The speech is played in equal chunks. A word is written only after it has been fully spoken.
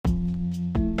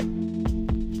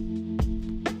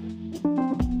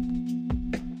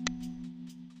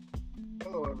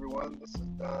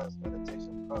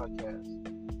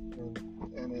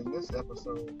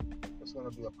So it's going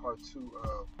to be a part 2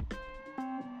 of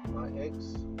my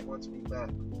ex wants me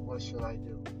back. What should I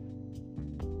do?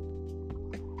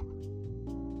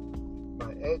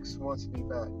 My ex wants me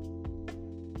back.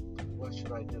 What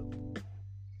should I do?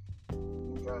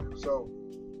 Okay, so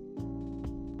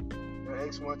your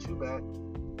ex wants you back.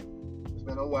 It's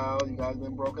been a while. You guys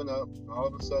been broken up. All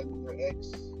of a sudden, your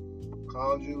ex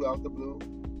calls you out the blue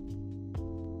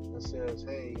and says,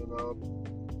 "Hey,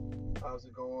 how's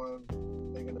it going?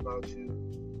 Thinking about you.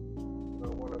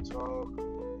 Want to talk.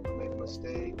 I made a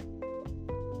mistake."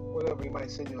 Whatever. He might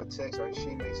send you a text, or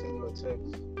she may send you a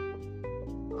text.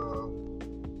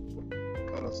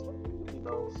 Kind of,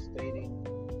 stating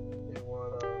they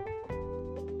want to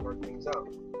work things out.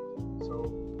 So,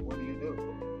 what do you do?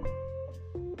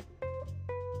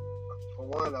 For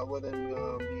one, I wouldn't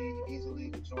be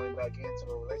easily joined back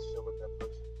into a relationship with that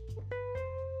person.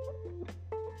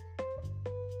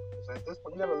 Because at this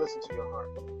point, you gotta listen to your heart.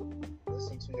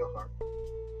 Listen to your heart.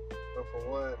 But for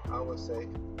one, I would say,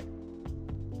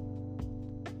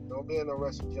 don't be in a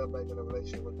rush to jump back in a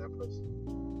relationship with that person.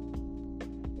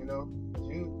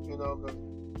 Because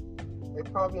they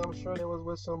probably, I'm sure they was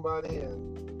with somebody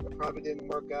and it probably didn't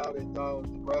work out. They thought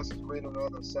the grass was green on the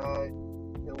other side.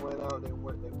 They went out, they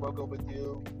broke up with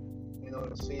you,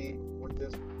 to see what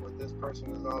this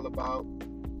person is all about,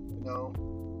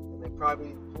 And they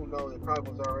probably, who knows, they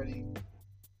probably was already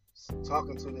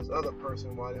talking to this other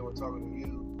person while they were talking to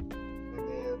you, and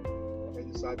then they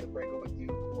decide to break up with you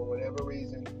for whatever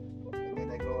reason, and then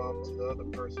they go out to the other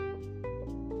person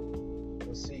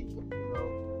to see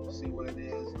what it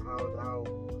is, and how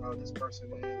this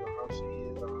person is, or how she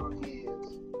is, or how he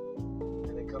is,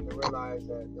 and they come to realize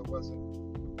that it wasn't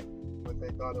what they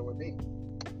thought it would be.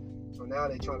 So now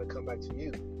they're trying to come back to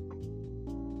you.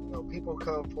 People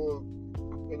come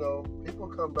people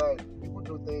come back. People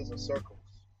do things in circles.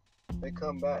 They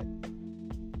come back.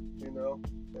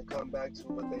 They come back to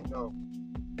what they know.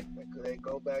 They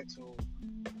go back to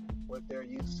what they're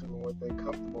used to and what they're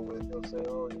comfortable with. They'll say,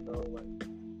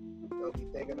 they'll be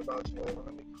thinking about you.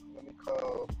 Let me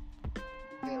call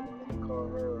him, or let me call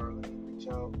her, or let me reach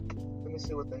out. Let me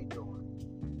see what they're doing.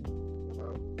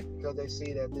 Because they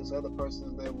see that this other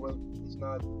person is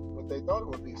not what they thought it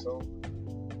would be. So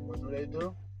what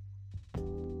do?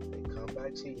 They come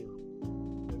back to you.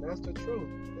 And that's the truth.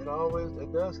 It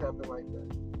does happen like that.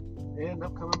 They end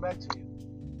up coming back to you.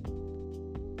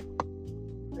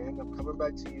 They end up coming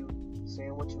back to you,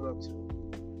 seeing what you're up to.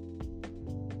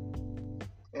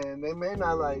 And they may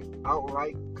not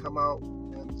outright come out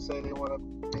and say they want to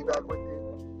be back with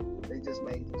you. They just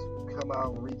may come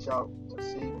out and reach out to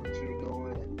see what you're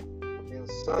doing. And then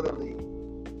suddenly,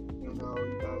 you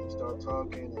guys start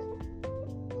talking and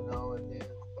then they'll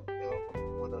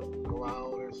want to go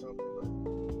out or something. But,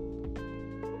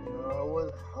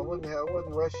 I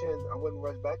wouldn't rush in. I wouldn't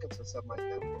rush back into something like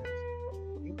that, because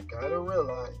you gotta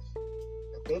realize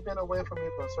if they've been away from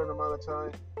you for a certain amount of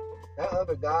time, that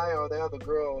other guy or the other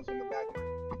girl is in the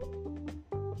background,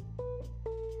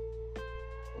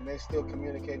 and they're still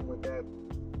communicating with that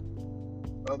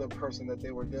other person that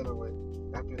they were dealing with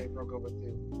after they broke up with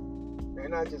you. They're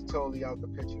not just totally out the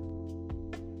picture.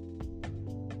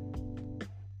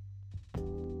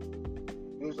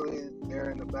 Usually they're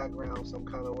in the background some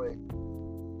kind of way.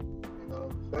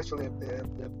 Especially if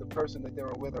the person that they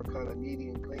were with are kind of needy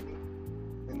and clingy,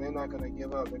 and they're not going to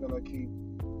give up. They're going to keep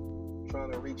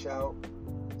trying to reach out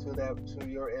to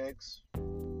your ex,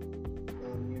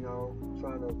 and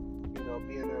trying to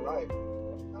be in their life.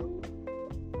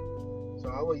 So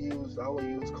I will use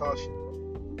caution.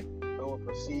 I will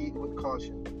proceed with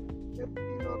caution. If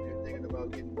you're thinking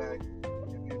about getting back,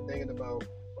 if you're thinking about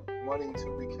wanting to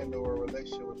rekindle a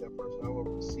relationship with that person, I will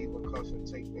proceed with caution.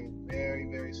 Take things very,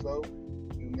 very slow.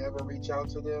 You never reach out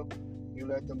to them. You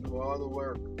let them do all the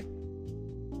work.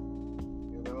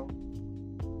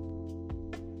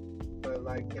 But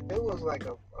if it was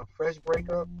a fresh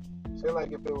breakup, say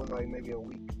if it was maybe a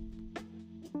week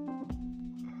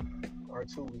or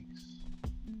 2 weeks,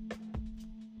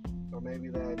 or maybe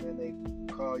that, and then they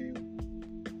call you,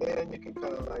 then you can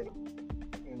kind of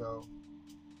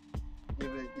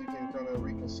you can kind of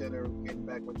reconsider getting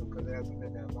back with them, because it hasn't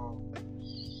been that long.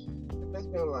 If it's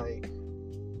been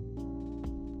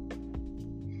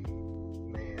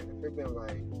if it's been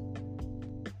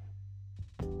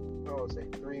I would say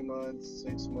 3 months,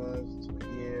 6 months to a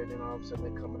year, then all of a sudden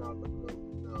they're coming out the blue.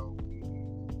 No.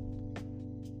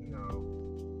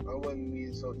 I wouldn't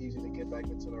be so easy to get back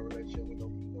into a relationship with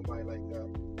nobody like that.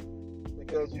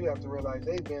 Because you have to realize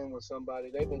they've been with somebody,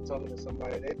 they've been talking to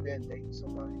somebody, they've been dating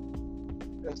somebody.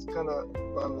 It's kind of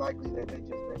unlikely that they just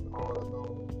been all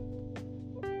alone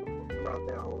throughout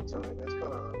that whole time. That's kind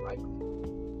of unlikely.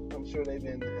 I'm sure they've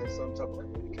been in some type of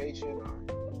communication or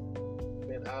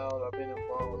been out or been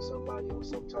involved with somebody on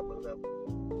some type of level.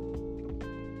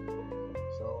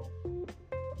 So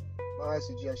my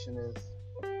suggestion is,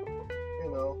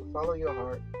 follow your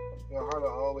heart. Your heart will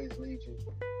always lead you.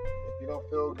 If you don't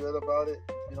feel good about it,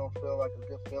 if you don't feel like a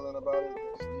good feeling about it,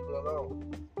 just leave it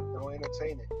alone. Don't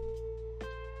entertain it.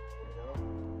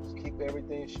 Just keep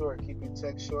everything short. Keep your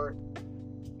text short.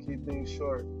 Keep things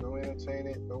short. Don't entertain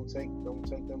it. Don't take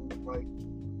them like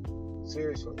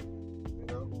seriously.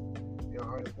 If your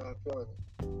heart is not feeling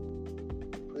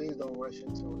it, please don't rush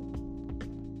into it.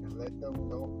 And let them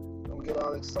don't get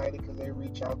all excited because they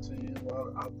reach out to you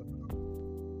out the blue.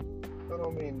 That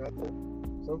don't mean nothing.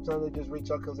 Sometimes they just reach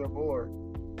out because they're bored,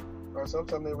 or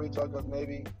sometimes they reach out because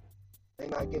maybe they're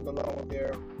not getting along with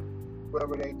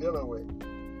whoever they're dealing with,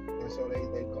 and so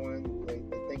they go in, they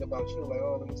think about you like,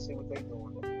 oh, let me see what they're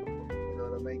doing.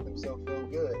 To make themselves feel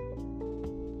good.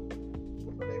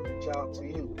 So they reach out to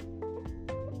you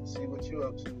to see what you're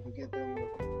up to get them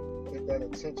to get that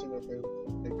attention that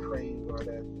they crave, or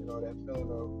that that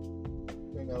feeling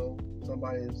of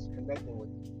somebody is connecting with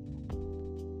you.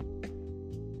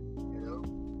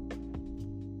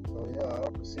 So yeah,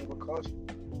 I'll proceed with caution.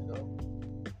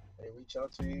 They reach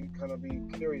out to you, kind of be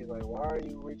curious, like, why are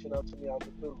you reaching out to me out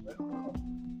the blue?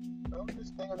 I'm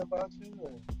just thinking about you,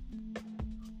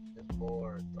 and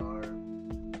bored, or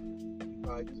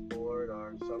probably just bored,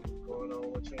 or something's going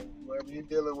on with you, whoever you're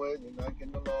dealing with, you're not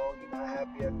getting along, you're not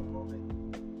happy at the moment,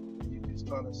 and you're just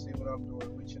trying to see what I'm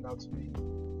doing, reaching out to me,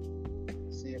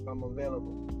 see if I'm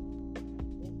available.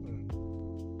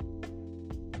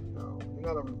 No, you're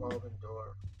not a revolving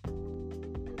door,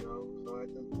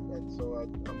 so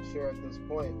I'm sure at this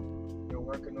point, you're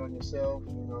working on yourself,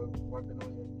 working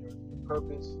on your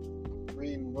purpose,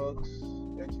 reading books,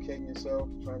 educating yourself,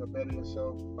 trying to better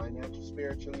yourself financially,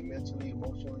 spiritually, mentally,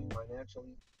 emotionally,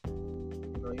 financially.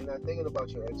 You're not thinking about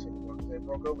your ex anymore because they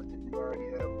broke up with you. You already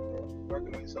have been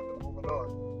working on yourself and moving on.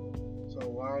 So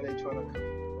why are they trying to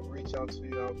reach out to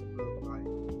you out the blue?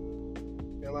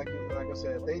 Like I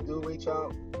said, if they do reach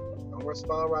out, don't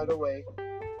respond right away.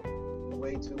 You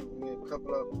wait till a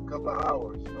couple of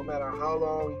hours, no matter how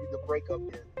long the breakup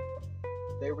is.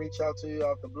 If they reach out to you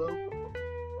out the blue,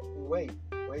 wait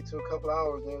till a couple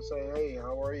hours, they'll say, hey,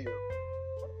 how are you?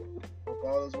 Hope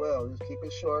all is well. Just keep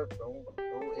it short. Don't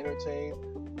entertain.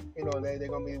 They're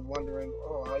going to be wondering,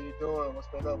 oh, how you doing? What's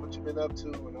been up? What you been up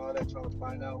to? And all that, trying to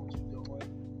find out what you're doing.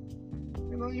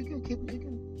 You can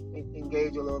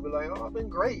engage a little bit like, oh, I've been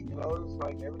great. It's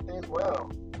like everything's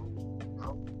well.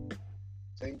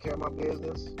 Taking care of my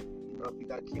business. If you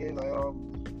got kids, like,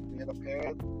 being a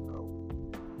parent,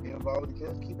 being involved with the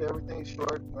kids, keep everything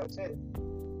short. That's it.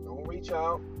 Don't reach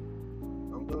out.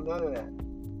 Don't do none of that.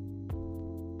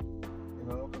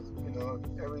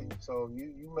 So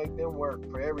you make them work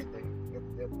for everything.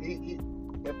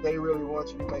 If they really want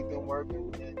you to make them work,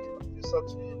 and it's up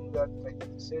to you. You got to make the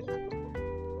decision.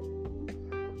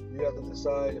 You have to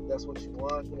decide if that's what you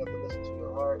want. You have to listen to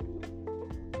your heart.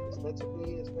 It's meant to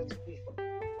be. It's meant to be.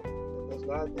 If it's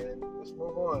not, then just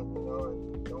move on.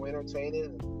 And don't entertain it.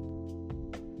 And,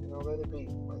 let it be.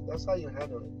 Like, that's how you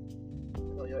handle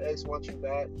it. Your ex wants you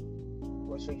back.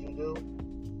 What should you do?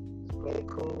 Just play it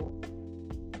cool,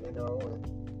 and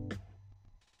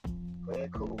play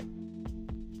it cool.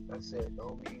 That's it.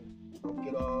 Don't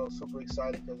get all super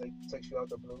excited because they text you out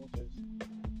the blue. Just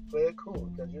play it cool,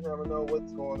 because you never know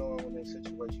what's going on in their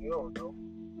situation. You don't know.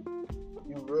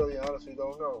 You really, honestly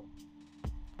don't know.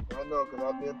 I know, because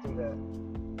I've been through that.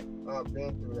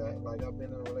 Like, I've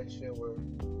been in a relationship where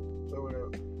we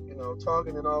were,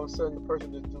 talking, and all of a sudden the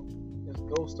person just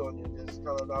ghost on you, just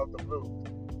kind of out the blue.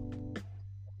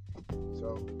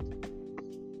 So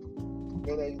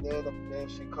then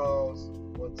she calls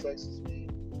or texts me,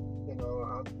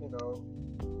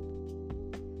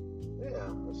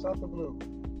 it's out the blue.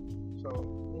 So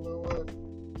you know what?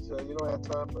 So you don't have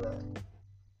time for that.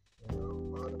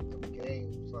 All them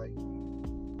games like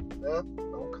that.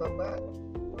 Don't come back.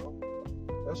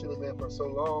 That should have been for so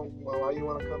long. Well, why you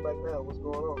want to come back now? What's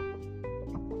going on?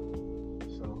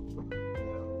 So,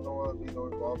 you don't want to be no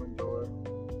revolving door.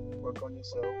 Work on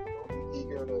yourself. Don't be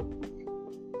eager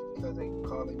because they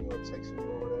calling you or texting you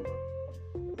or whatever.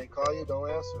 If they call you, don't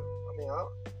answer.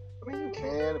 I mean, you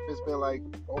can if it's been like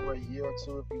over a year or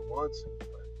two if you want to.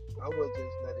 But I would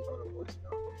just let it go to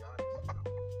voicemail, to be honest.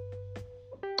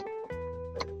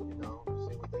 And,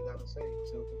 see what they got to say.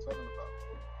 See what they're talking about.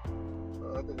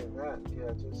 Other than that,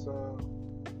 just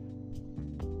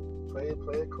play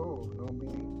it cool. Don't be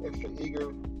extra eager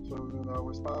to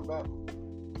respond back.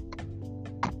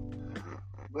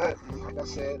 But like I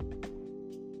said,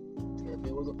 if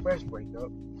it was a fresh breakup,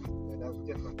 then that's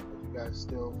different. Because you guys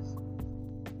still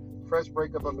fresh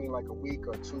breakup. I mean, like a week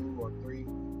or 2 or 3,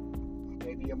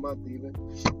 maybe a month even.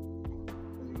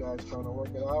 And you guys trying to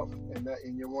work it out, and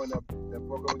you're one that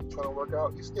broke up, trying to work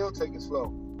out. You still take it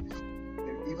slow.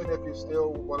 Even if you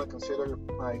still want to consider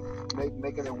like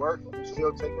making it work, you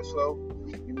still take it slow.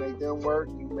 You make them work.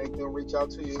 You make them reach out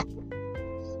to you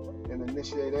and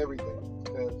initiate everything,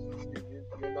 because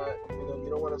you're not, you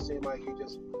don't want to seem like you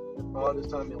just all this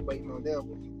time been waiting on them.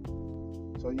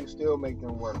 So you still make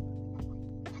them work.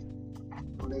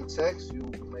 When they text, you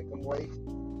make them wait.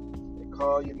 They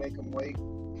call, you make them wait.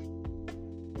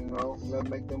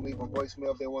 Make them leave a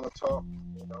voicemail if they want to talk.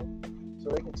 So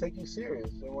they can take you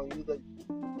serious. And when they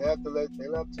have to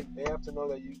know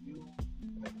that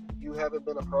you haven't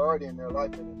been a priority in their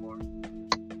life anymore.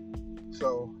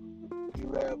 So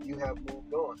you have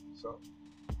moved on. So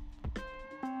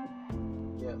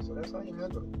yeah, so that's how you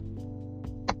handle it.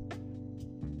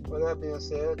 With that being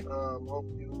said, hope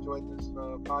you enjoyed this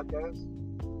podcast.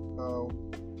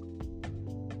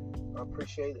 I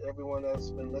appreciate everyone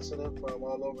that's been listening from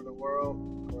all over the world,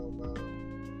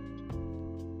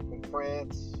 from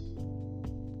France,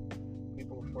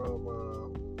 people from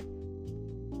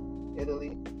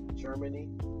Italy, Germany.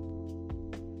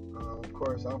 Of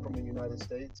course, I'm from the United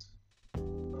States.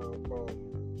 From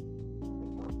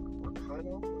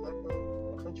Marcano,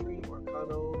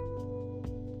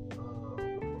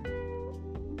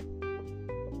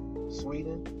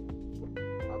 Sweden. I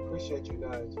appreciate you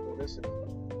guys for listening.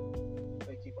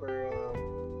 Thank you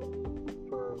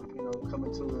for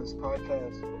coming to this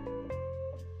podcast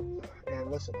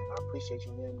and listening. I appreciate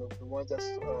you, man. The ones that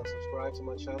subscribe to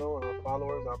my channel and our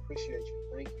followers, I appreciate you.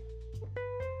 Thank you.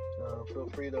 Feel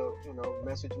free to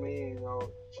message me and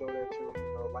show that you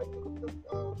like the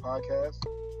podcast.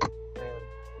 And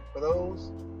for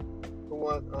those who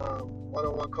want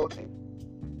one-on-one coaching,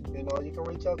 you can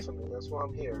reach out to me. That's why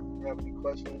I'm here. If you have any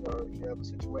questions or you have a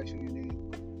situation you need,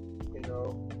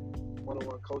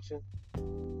 one-on-one coaching,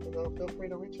 feel free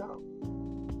to reach out.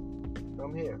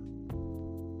 I'm here.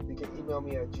 You can email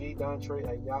me at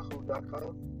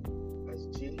gdontre@yahoo.com. That's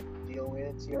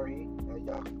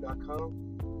GDONTRE@yahoo.com.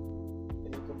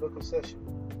 And you can book a session.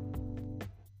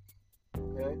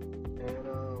 Okay? And if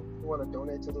you want to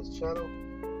donate to this channel,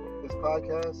 this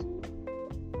podcast,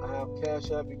 I have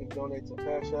Cash App. You can donate to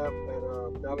Cash App at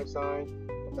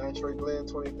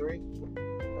 $DonTreGlenn23.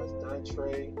 That's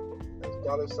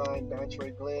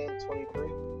 $$Dontre Glenn23.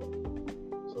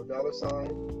 So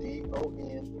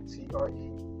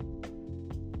 $DonTreGlenn23.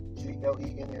 If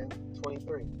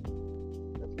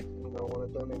you want to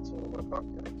donate to my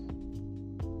podcast.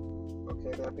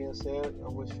 Okay, that being said, I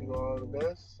wish you all the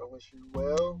best. I wish you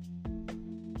well.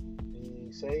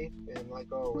 Be safe, and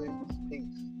like always,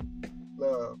 peace,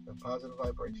 love, and positive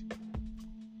vibration.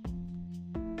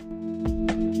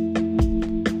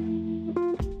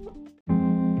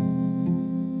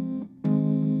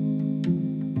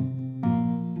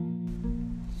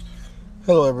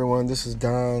 Hello everyone, this is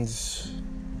Don's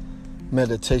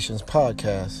Meditations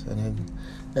Podcast, and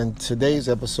in today's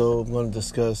episode I'm going to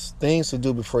discuss things to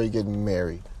do before you get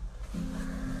married.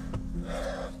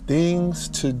 Things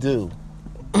to do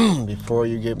before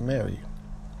you get married.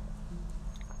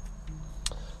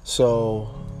 So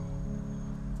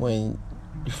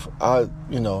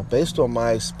based on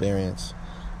my experience,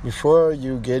 before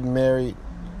you get married,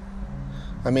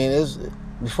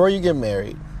 before you get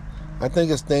married, I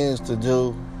think it's things to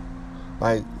do,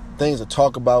 like things to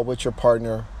talk about with your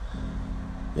partner,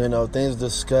 things to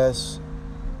discuss.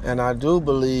 And I do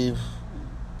believe,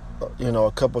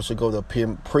 a couple should go to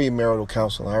premarital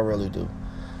counseling. I really do.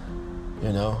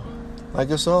 Like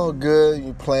it's all good.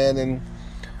 You planning,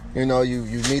 you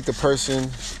meet the person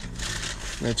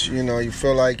that you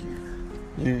feel like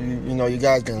you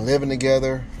guys been living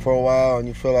together for a while, and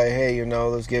you feel like, hey,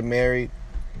 let's get married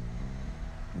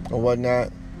or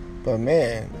whatnot. But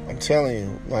man, I'm telling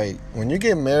you, like when you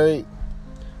get married,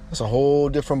 it's a whole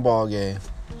different ball game.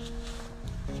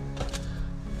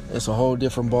 It's a whole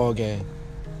different ball game.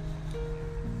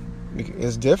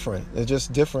 It's different. It's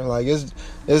just different. Like it's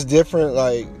different.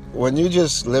 Like when you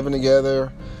just living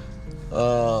together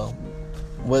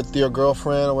with your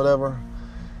girlfriend or whatever,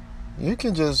 you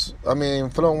can just, if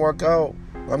it don't work out,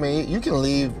 you can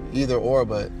leave either or,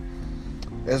 but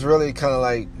it's really kind of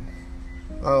like,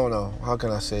 I don't know, how can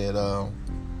I say it?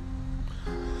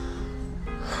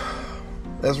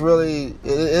 It's really,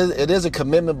 it is a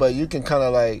commitment, but you can kind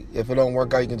of like, if it don't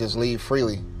work out, you can just leave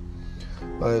freely.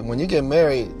 But when you get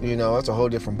married, it's a whole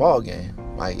different ball game.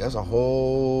 Like, that's a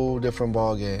whole different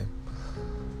ball game.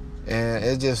 And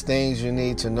it's just things you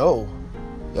need to know.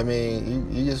 I mean,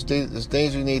 it's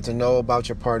things you need to know about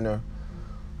your partner,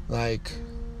 like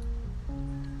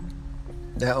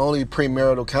that only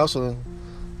premarital counseling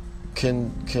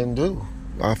can do,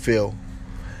 I feel.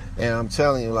 And I'm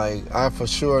telling you, like, I for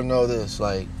sure know this,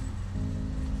 like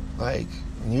when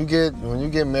you get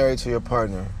married to your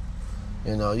partner,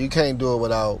 you can't do it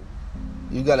without,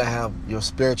 you gotta have your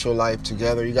spiritual life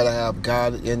together. You gotta have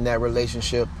God in that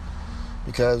relationship,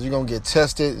 because you're gonna get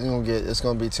tested. It's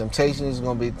gonna be temptations. It's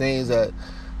gonna be things that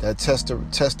test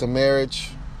the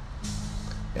marriage.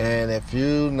 And if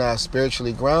you're not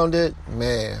spiritually grounded,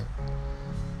 man,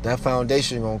 that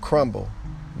foundation gonna crumble.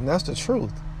 And that's the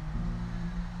truth.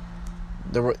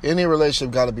 Any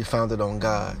relationship got to be founded on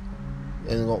God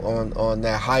and on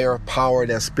that higher power,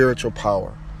 that spiritual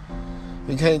power.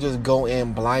 You can't just go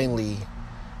in blindly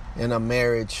in a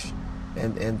marriage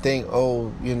and think,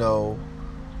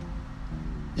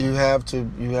 you have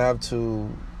to.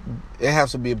 It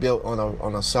has to be built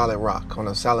on a solid rock, on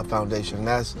a solid foundation. And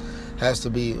that has to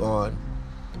be on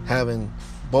having,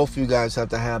 both of you guys have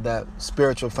to have that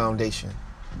spiritual foundation,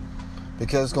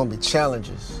 because it's going to be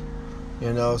challenges,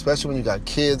 especially when you got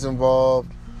kids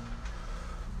involved,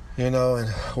 and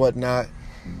whatnot,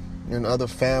 and other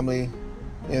family,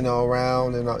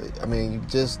 around. And I mean, you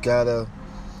just gotta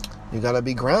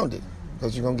be grounded,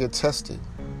 because you're going to get tested.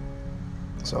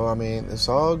 So, I mean, it's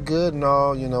all good and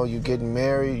all, you getting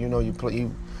married,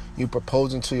 you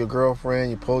proposing to your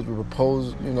girlfriend, you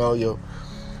propose,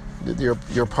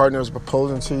 your partner is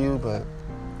proposing to you, but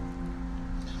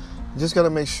you just got to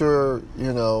make sure,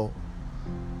 you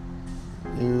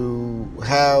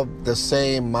have the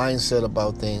same mindset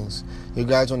about things. You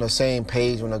guys are on the same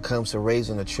page when it comes to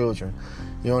raising the children.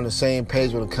 You're on the same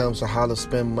page when it comes to how to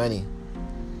spend money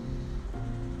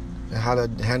and how to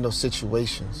handle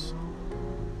situations.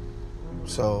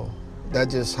 So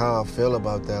that's just how I feel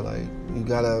about that. Like, you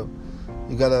gotta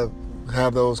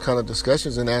have those kind of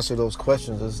discussions and answer those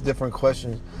questions. There's different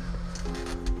questions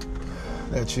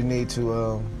that you need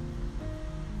to,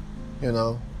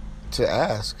 to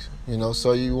ask,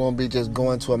 so you won't be just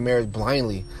going to a marriage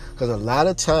blindly. Because a lot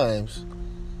of times,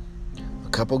 a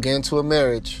couple get into a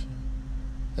marriage,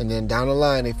 and then down the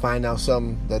line they find out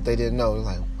something that they didn't know. They're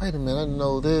like, wait a minute, I didn't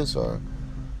know this, or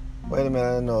wait a minute,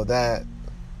 I didn't know that.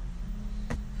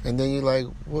 And then you're like,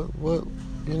 what,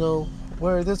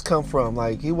 where did this come from?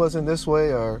 Like, he wasn't this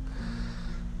way, or...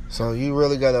 So you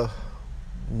really gotta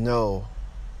know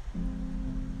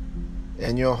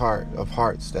in your heart of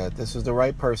hearts that this is the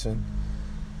right person.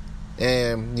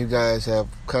 And you guys have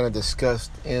kind of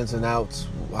discussed ins and outs.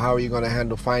 How are you going to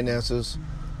handle finances?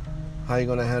 How are you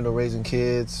going to handle raising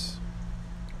kids?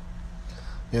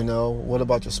 What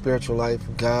about your spiritual life?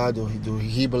 God, do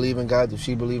he believe in God? Does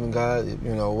she believe in God?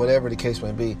 Whatever the case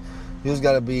may be. You just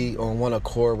got to be on one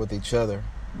accord with each other.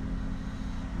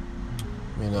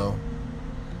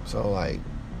 So, like,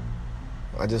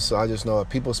 I just know if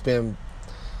people spend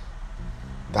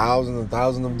thousands and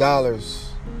thousands of dollars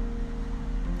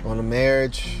on a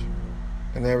marriage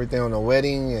and everything, on a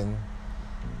wedding,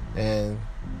 and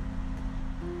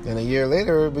a year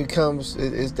later it becomes,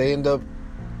 they end up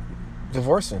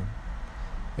divorcing,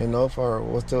 for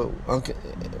what's the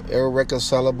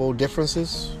irreconcilable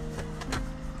differences.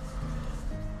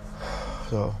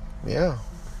 So, yeah,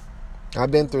 I've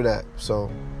been through that.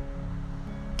 So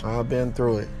I've been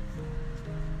through it.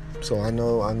 So I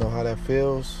know how that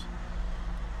feels,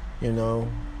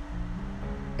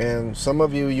 And some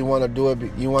of you want to do it,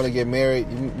 you want to get married.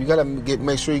 You got to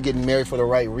make sure you're getting married for the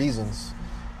right reasons,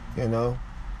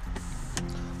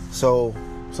 So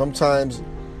sometimes,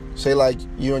 say like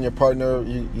you and your partner,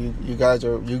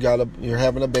 you're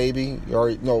having a baby,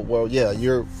 you're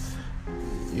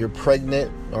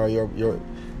pregnant, or your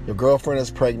girlfriend is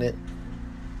pregnant,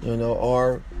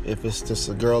 or if it's just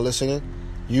a girl listening,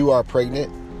 you are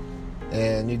pregnant,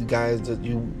 and you guys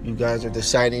are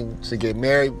deciding to get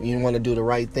married. You want to do the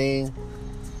right thing,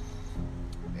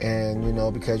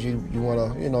 and because you want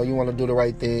to do the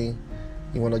right thing.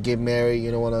 You want to get married.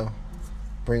 You don't want to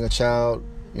bring a child,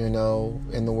 in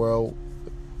the world,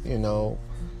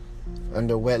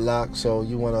 under wedlock. So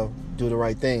you want to do the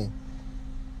right thing.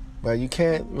 But you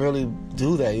can't really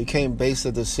do that. You can't base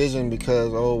a decision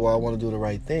because, I want to do the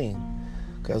right thing.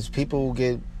 Because people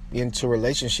get into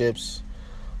relationships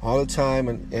all the time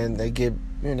and they get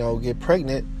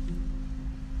pregnant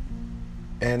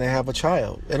and they have a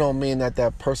child. It don't mean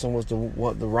that person was the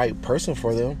right person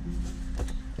for them.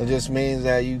 It just means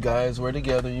that you guys were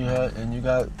together, you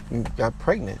got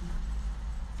pregnant.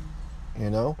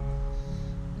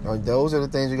 Like, those are the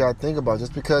things you got to think about.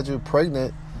 Just because you're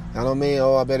pregnant I don't mean,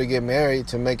 I better get married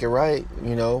to make it right,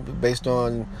 based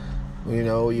on,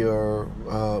 your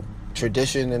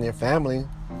tradition and your family.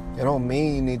 It don't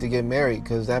mean you need to get married,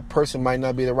 because that person might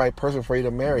not be the right person for you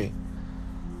to marry.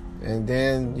 And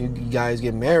then you guys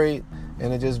get married,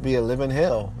 and it just be a living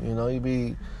hell. You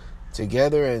be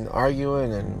together and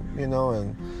arguing and, and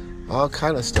all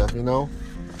kind of stuff,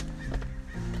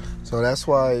 So that's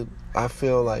why I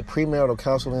feel like premarital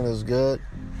counseling is good,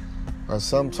 or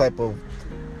some type of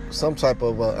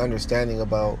understanding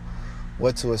about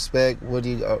what to expect. What do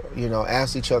you,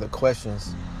 ask each other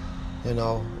questions,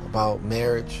 about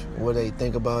marriage, what they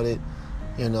think about it,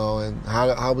 and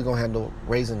how we gonna handle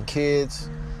raising kids.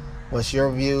 What's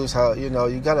your views? How, you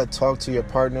gotta talk to your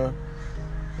partner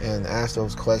and ask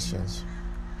those questions.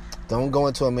 Don't go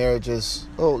into a marriage just,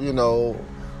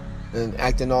 and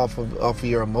acting off of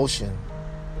your emotion,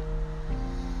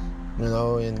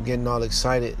 and getting all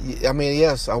excited. I mean,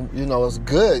 yes, it's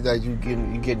good that you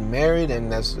getting married,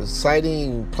 and that's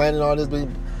exciting, planning all this,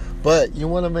 but you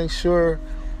want to make sure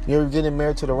you're getting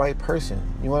married to the right person.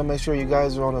 You want to make sure you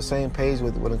guys are on the same page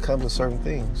when it comes to certain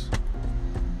things.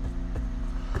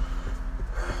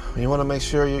 You want to make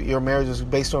sure your marriage is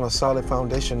based on a solid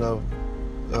foundation of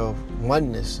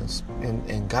oneness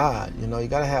and God. You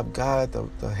got to have God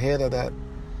at the head of that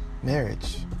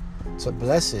marriage to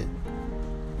bless it.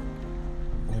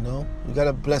 You got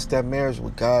to bless that marriage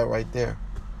with God right there.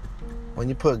 When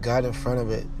you put God in front of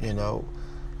it,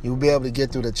 you'll be able to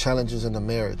get through the challenges in the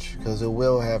marriage, because it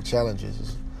will have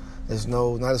challenges. There's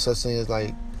not a such thing as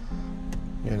like,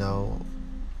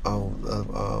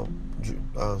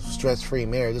 a stress-free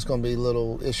marriage. There's going to be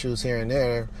little issues here and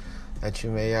there that you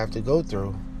may have to go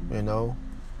through,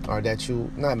 or that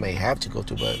you not may have to go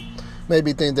through, but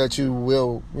maybe things that you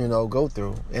will, go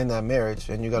through in that marriage,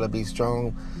 and you got to be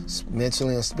strong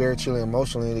mentally and spiritually,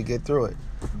 emotionally to get through it.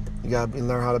 You got to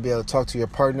learn how to be able to talk to your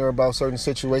partner about certain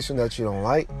situations that you don't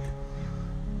like,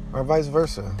 or vice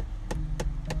versa.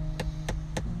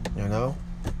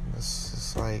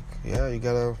 It's like, yeah, you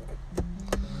got to.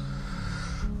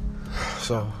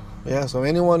 So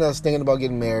anyone that's thinking about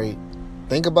getting married,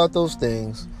 think about those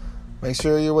things. Make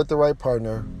sure you're with the right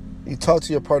partner. You talk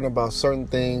to your partner about certain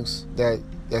things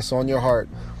that's on your heart,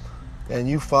 and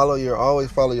you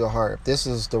always follow your heart. If this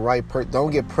is the right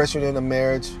don't get pressured into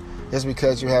marriage just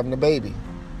because you're having a baby.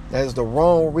 That is the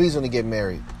wrong reason to get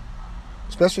married,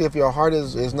 especially if your heart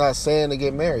is not saying to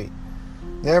get married.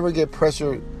 Never get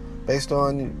pressured based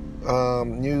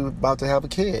on you about to have a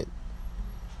kid,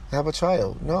 have a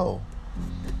child. No.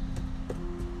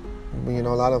 A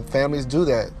lot of families do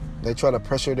that. They try to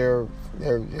pressure their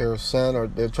son, or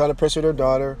they try to pressure their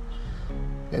daughter,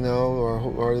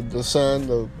 or the son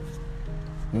to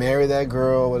marry that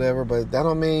girl, or whatever. But that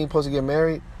don't mean you're supposed to get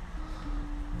married,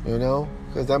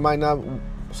 because that might not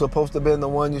supposed to have been the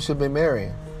one you should be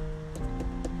marrying.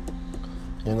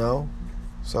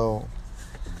 So,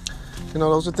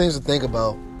 those are things to think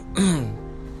about.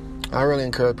 I really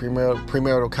encourage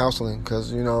premarital counseling,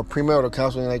 because, premarital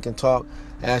counseling, they can talk,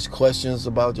 ask questions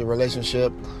about your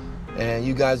relationship, and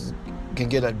you guys can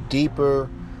get a deeper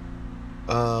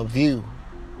view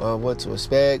of what to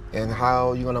expect and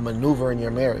how you're going to maneuver in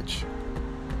your marriage.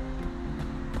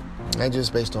 That's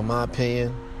just based on my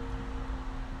opinion.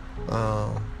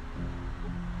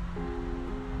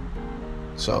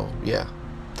 So, yeah.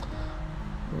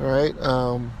 All right.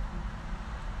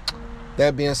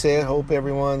 That being said, hope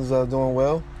everyone's doing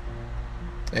well.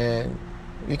 And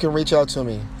you can reach out to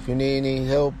me if you need any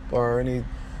help, or you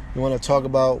want to talk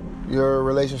about your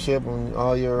relationship and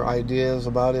all your ideas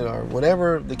about it, or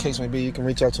whatever the case may be. You can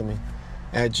reach out to me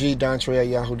at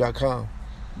gdantre@yahoo.com.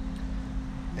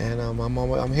 And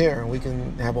I'm here, and we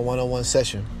can have a one-on-one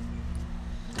session.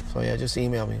 So yeah, just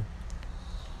email me.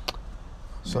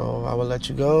 So I will let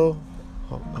you go.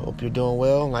 I hope you're doing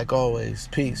well. Like always,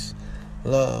 peace,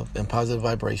 love, and positive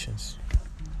vibrations.